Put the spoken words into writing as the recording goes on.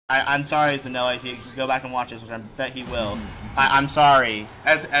I'm sorry, Zanillite, if you go back and watch this, which I bet he will. I'm sorry.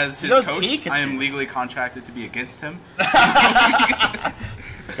 As his coach, Pikachu. I am legally contracted to be against him.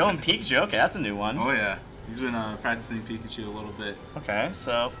 Going Pikachu, okay, that's a new one. Oh yeah, he's been practicing Pikachu a little bit. Okay,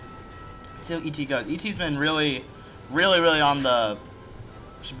 so let's see how ET goes. ET's been really on the.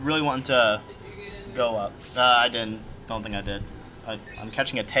 She's really wanting to go up. I didn't. Don't think I did. I'm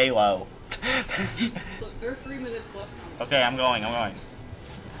catching a Tailo. Look, there are 3 minutes left. Okay, I'm going.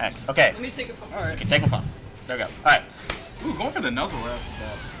 Heck. Okay. Let me take a phone. Alright. Okay, take a phone. There we go. Alright. Ooh, going for the nuzzle after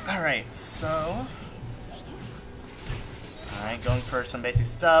that. Alright, so. Alright, going for some basic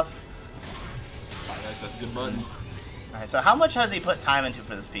stuff. That's a good button. Alright, so how much has he put time into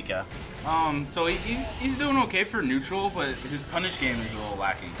for this Pika? So he's doing okay for neutral, but his punish game is a little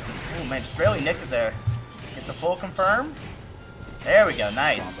lacking. Oh man, just barely nicked it there. Gets a full confirm. There we go,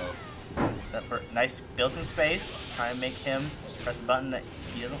 nice. Combo. Set for nice built-in space. Try and make him press a button that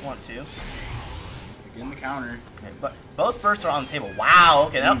he doesn't want to. Getting the counter. Okay, but both bursts are on the table. Wow.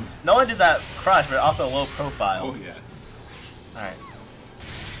 Okay, now not only did that crush, but also low profile. Oh yeah. All right.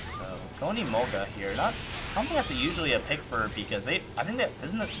 So going Emolga here. I don't think that's usually a pick for because I think that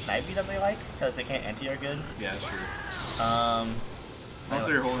isn't it Snipey that they like because they can't anti-air good. Yeah, that's true. Also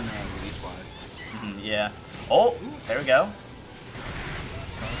you're holding around release wide. Yeah. Oh, there we go.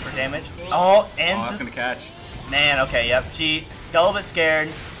 Going for damage. Oh, and that's gonna catch. Man, okay, yep. She got a little bit scared.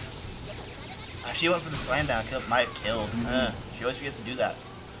 If she went for the slam down, might have killed. She always forgets to do that.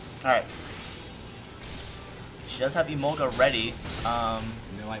 Alright. She does have Emolga ready.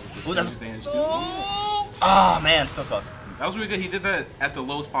 Ooh, that's advantage too. Oh man, still close. That was really good. He did that at the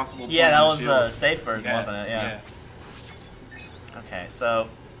lowest possible point. Yeah, that was the safe version, wasn't it? Yeah. Okay, so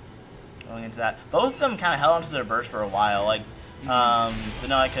going into that. Both of them kind of held onto their burst for a while. Like,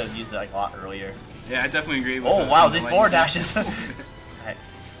 Zanillite could have used it like a lot earlier. Yeah, I definitely agree with that. Oh wow, these forward dashes. Alright,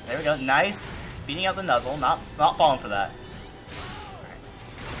 there we go. Nice. Beating out the nuzzle, not falling for that.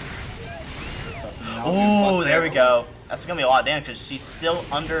 Oh, there we go. That's gonna be a lot of damage because she's still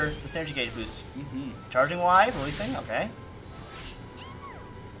under the synergy gauge boost. Charging wide, releasing. Okay.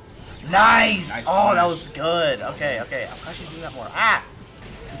 Nice. Oh, that was good. Okay. I'm glad she's doing that more. Ah,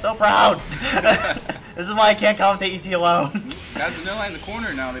 I'm so proud. This is why I can't commentate ET alone. Got Zanillite in the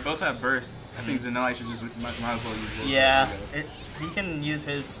corner now. They both have burst. I think Zanillite should just might as well use this. Yeah, he can use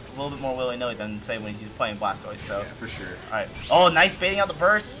his a little bit more willy-nilly than say when he's playing Blastoise. So yeah, for sure. All right. Oh, nice baiting out the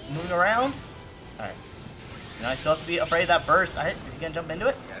burst, moving around. All right. Now he still has to be afraid of that burst. Is he gonna jump into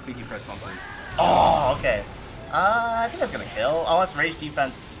it? Yeah, I think he pressed something. Oh, okay. I think that's gonna kill. Oh, it's rage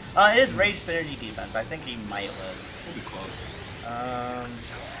defense. It is rage synergy defense. I think he might live. We'll be close.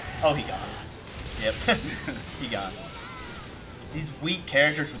 Oh, he gone. Yep. He gone. These weak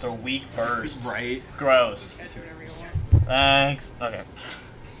characters with their weak bursts. Right. Gross. Thanks. Okay.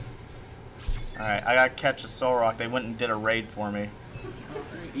 Alright, I gotta catch a Soul Rock. They went and did a raid for me.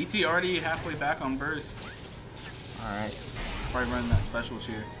 ET already halfway back on burst. Alright. Probably running that special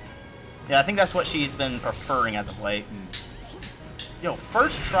cheer. Yeah, I think that's what she's been preferring as of late. Yo,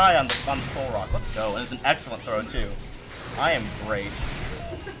 first try on the Soul Rock. Let's go. And it's an excellent throw, too. I am great.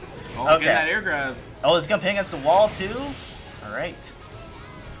 Oh, okay. Get that air grab. Oh, it's gonna ping against the wall, too? Alright.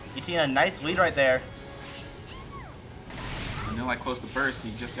 ET in a nice lead right there. And then, like, close to burst.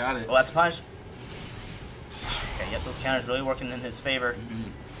 He just got it. Oh, that's a punch. Okay, yep, those counters really working in his favor.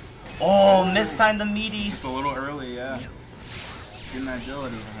 Oh, mistimed the meaty. Just a little early, yeah. Getting that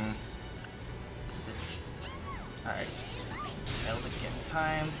agility. Alright. Able to get in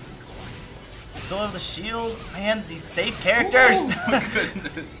time. Still have the shield. Man, these safe characters. Oh, my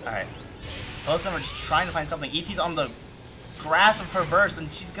goodness. Alright. Both of them are just trying to find something. ET's on the grasp of her burst,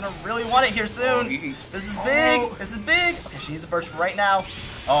 and she's gonna really want it here soon. This is big. This is big. Okay, she needs a burst right now.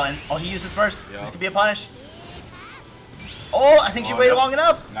 Oh, he used his burst. This could be a punish. Oh, I think she waited long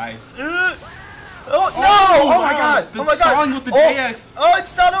enough. Nice. Oh no! Oh my god! Oh my god! With the JX. Oh,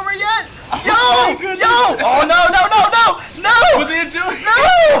 it's not over yet! Yo! Oh no! With the agility! No!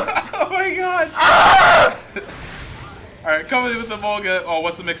 Oh my god! Ah! Alright, coming in with the Volga. Oh,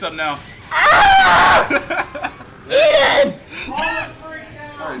 what's the mix up now? Ah! Eden!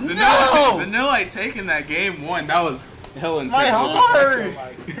 Alright, Zanillite taking that game one. That was hell intense. My heart!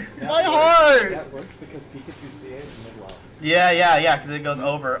 My heart! That worked because Pikachu CA is mid-level. Yeah, because it goes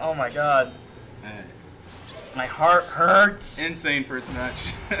over. Oh my god. My heart hurts. Insane first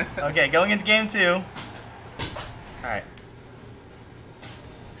match. Okay, going into game 2. Alright.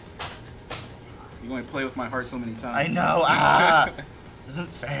 You only play with my heart so many times. I know. This isn't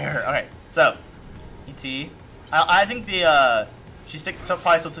fair. Alright, so ET. I think the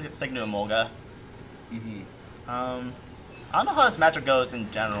probably still sticking to Emolga. I don't know how this matchup goes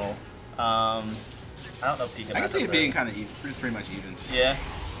in general. I don't know Pika. I can see it being kind of even. It's pretty much even. Yeah.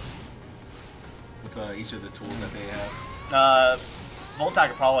 With each of the tools that they have.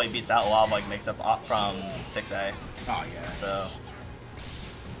 Voltagger probably beats out a lot of like mix-up from 6A. Oh yeah. So,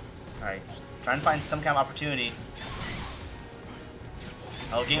 alright. Trying to find some kind of opportunity.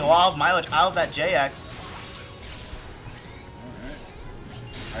 Oh, getting a lot of mileage out of that JX. Alright.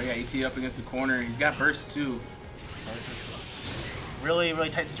 I got ET up against the corner. He's got burst too. This is really, really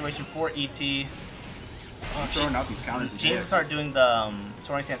tight situation for ET. I'm throwing out these counters. She needs to start doing the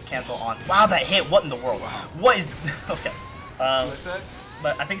Soaring Stance cancel on. Wow, that hit! What in the world? Wow. What is? Okay.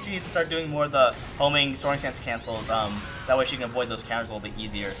 But I think she needs to start doing more of the homing Soaring Stance cancels. That way she can avoid those counters a little bit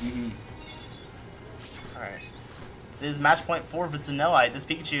easier. All right. This is match point for Zanillite. This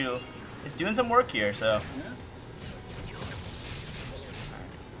Pikachu is doing some work here. So. Yeah.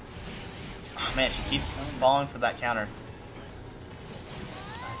 Oh, man, she keeps falling for that counter.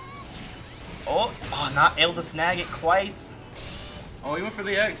 Oh, not able to snag it quite. Oh, he went for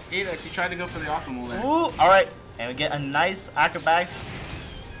the 8X. He tried to go for the optimal there. Ooh, alright. And we get a nice acrobatics.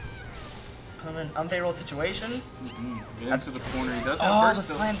 Put him in an unfavorable situation. Get into the corner. He does have Oh, burst the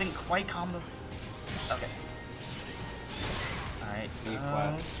still. slam didn't quite combo. Okay. Alright.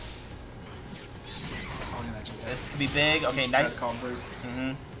 Oh, yeah, This could be big. Okay, nice. Burst.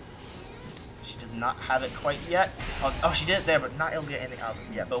 She does not have it quite yet. Oh, she did it there, but not able to get anything out of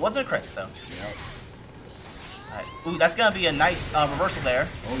it yet. But it wasn't a crit, so. Yep. Alright. Ooh, that's going to be a nice reversal there.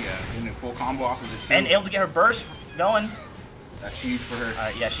 Oh, yeah. Getting a full combo off of it, too. And able to get her burst going. That's huge for her.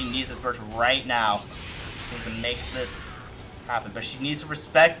 Alright, yeah, she needs this burst right now. She needs to make this happen. But she needs to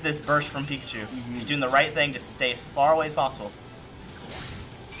respect this burst from Pikachu. She's doing the right thing to stay as far away as possible.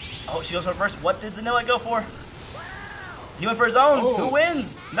 Oh, she goes for a burst. What did Zanillite go for? He went for his own. Oh. Who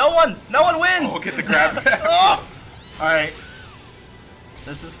wins? No one. No one wins. Oh, get the grab. Oh. Alright.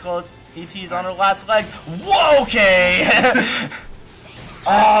 This is close. ET's on her last legs. Whoa, okay.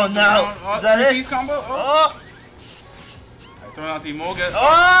 Oh, no. Is that it? Combo? Oh. Oh. Throwing out the Emolga.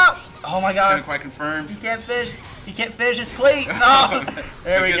 Oh. Oh, my God. Couldn't quite confirm. He can't finish. He can't finish his plate. No.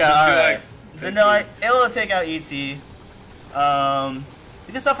 There we go. Alright. Zanillite able to take out ET.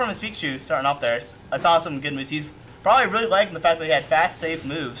 Good stuff from his Pikachu starting off there. I saw some good moves. He's probably really liking the fact that he had fast, safe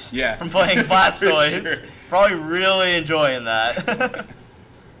moves from playing Blastoise. Sure. Probably really enjoying that.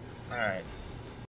 Alright.